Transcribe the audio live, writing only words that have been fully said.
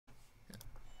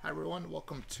everyone,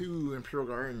 welcome to Imperial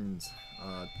Gardens.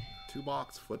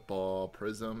 Two-box football,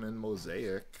 PRIZM and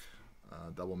MOSAIC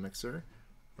double mixer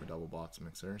or double box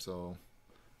mixer. So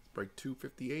break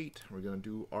 258. We're gonna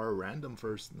do our random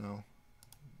first now.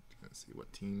 Gonna see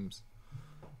what teams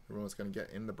everyone's gonna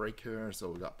get in the break here.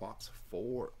 So we got box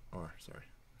 4, or sorry,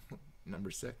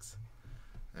 number 6,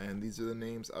 and these are the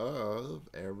names of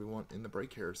everyone in the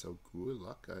break here. So good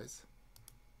luck, guys.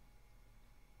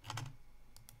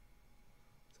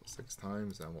 6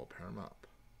 times, and we'll pair them up.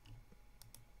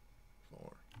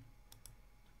 4,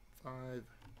 5,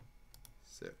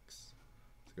 6.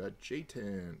 So we got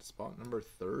J10, spot number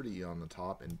 30 on the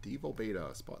top, and Devo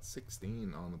Beta, spot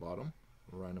 16 on the bottom.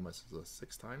 Randomize this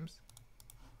 6 times.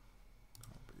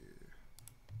 Copy.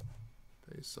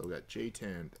 Paste. So we got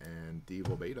J10 and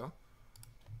Devo Beta.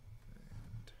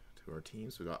 And to our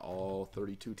teams, we got all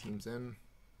 32 teams in,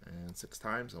 and 6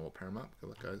 times, and we'll pair them up. Good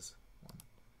luck, guys.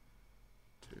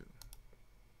 2,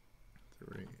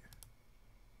 3,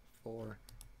 4,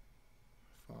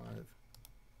 5,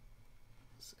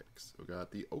 6. We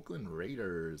got the Oakland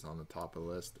Raiders on the top of the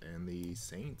list and the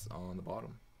Saints on the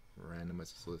bottom.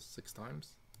 Randomize this list 6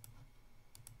 times.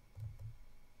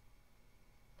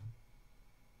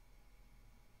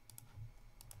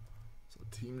 So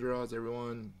team draws,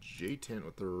 everyone. J10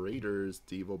 with the Raiders,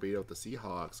 Devo Beta with the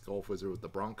Seahawks, Golf Wizard with the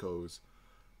Broncos,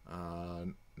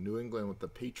 New England with the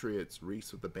Patriots,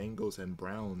 Reese with the Bengals and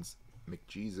Browns,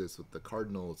 McJesus with the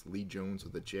Cardinals, Lee Jones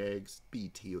with the Jags,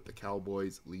 BT with the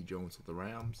Cowboys, Lee Jones with the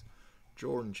Rams,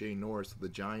 Jordan J. Norris with the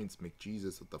Giants,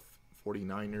 McJesus with the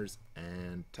 49ers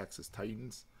and Texas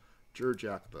Titans,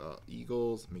 Jurjak with the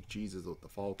Eagles, McJesus with the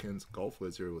Falcons, Golf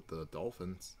Wizard with the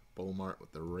Dolphins, Beaumart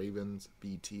with the Ravens,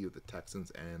 BT with the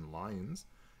Texans and Lions,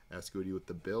 Escudi with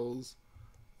the Bills,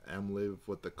 Liv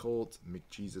with the Colts,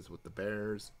 McJesus with the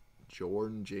Bears,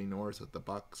 Jordan J. Norris with the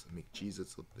Bucks,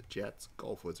 McJesus with the Jets,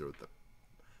 Golf Wizard with the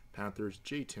Panthers,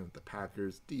 J10 with the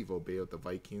Packers, Devo Beta with the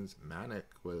Vikings, Manic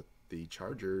with the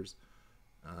Chargers,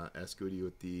 Escudi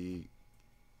with the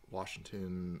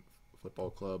Washington Football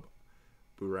Club,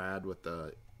 Burad with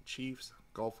the Chiefs,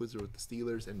 Golf Wizard with the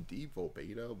Steelers, and Devo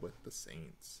Beta with the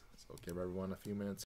Saints. So give everyone a few minutes